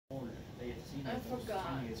I forgot.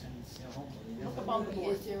 Look up on the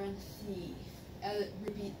board. Is there an C?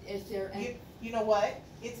 Repeat, is there an... You know what?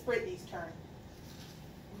 It's Brittany's turn.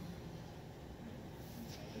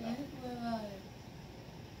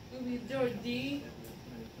 Is there a D?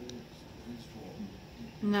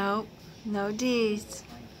 No, no D's.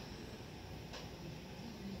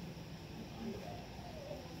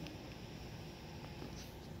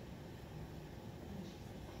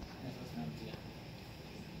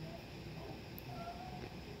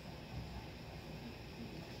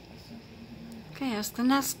 Okay, ask the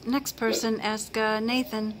next person. Ask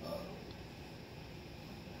Nathan.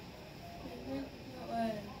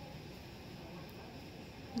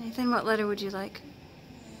 Nathan, what letter would you like?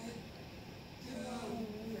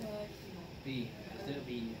 B. Is there a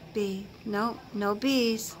B? B. No, no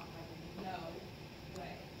B's.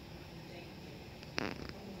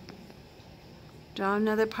 Draw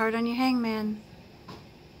another part on your hangman.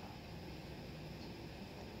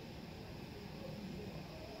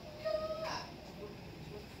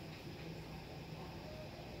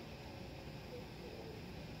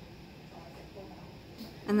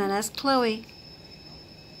 And then ask Chloe.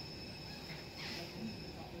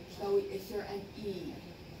 Chloe, is there an E?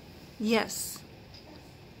 Yes.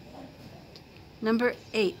 Number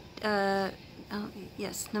 8.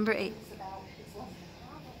 Yes, number 8.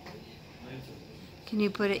 Can you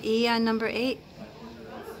put an E on number 8?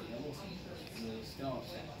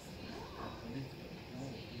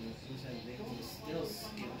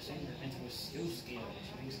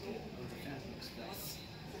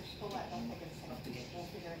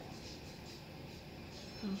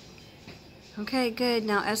 Okay, good.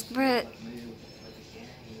 Now ask Britt.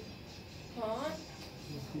 Huh?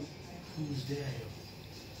 Who's there?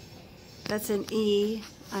 That's an E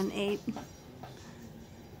on 8.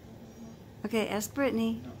 Okay, ask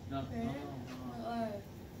Brittany. No.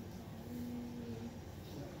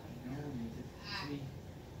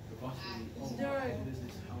 Is there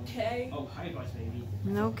a K? Oh, hi, boss baby.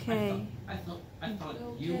 No K. I thought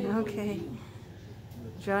you. Okay.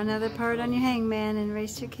 Draw another part on your hangman and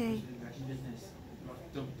erase your K.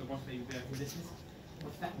 The boss baby back in business.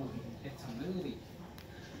 What's that movie? It's a movie.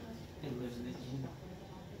 It lives in this room.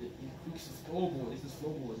 It creaks the floorboard. It's the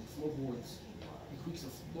floorboards. It creaks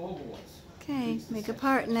the floorboards. Okay, make a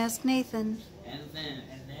part and ask Nathan. And then.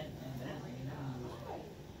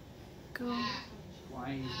 Go.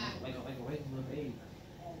 Why is it like a regular baby?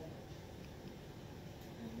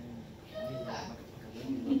 And then like a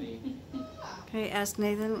regular baby. Okay, ask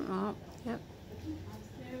Nathan. Oh, yep.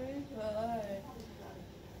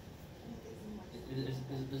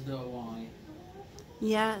 Is there a Y?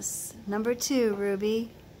 Yes. Number 2,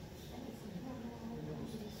 Ruby.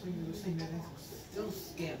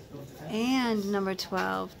 And number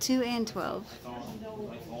 12. 2 and 12.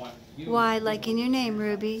 Y, like in your name,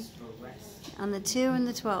 Ruby. On the 2 and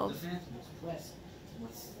the 12. What's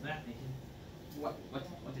that?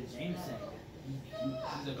 What did James say?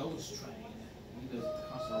 He's a ghost train. He goes to the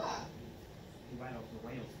castle. He ran off the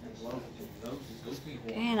rails and blows.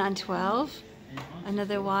 And on 12,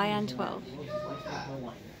 another Y on 12.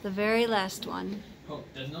 The very last one. Oh,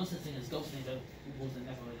 there's no such thing as ghost names.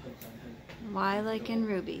 Y like in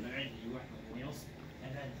Ruby.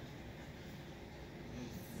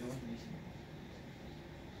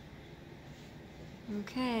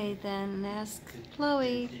 Okay, then ask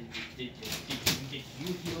Chloe. Did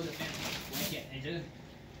you hear the phantom?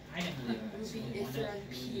 I didn't. Ruby, is there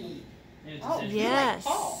a P? Oh, Yes.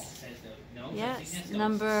 No, Yes,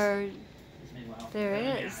 number, there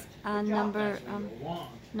is, on number 9.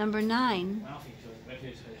 Number 9.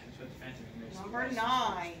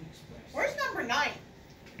 Where's number 9?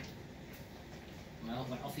 Well,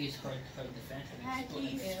 Ralphie's heard the phantom. Phantom.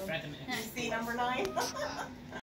 You see number 9?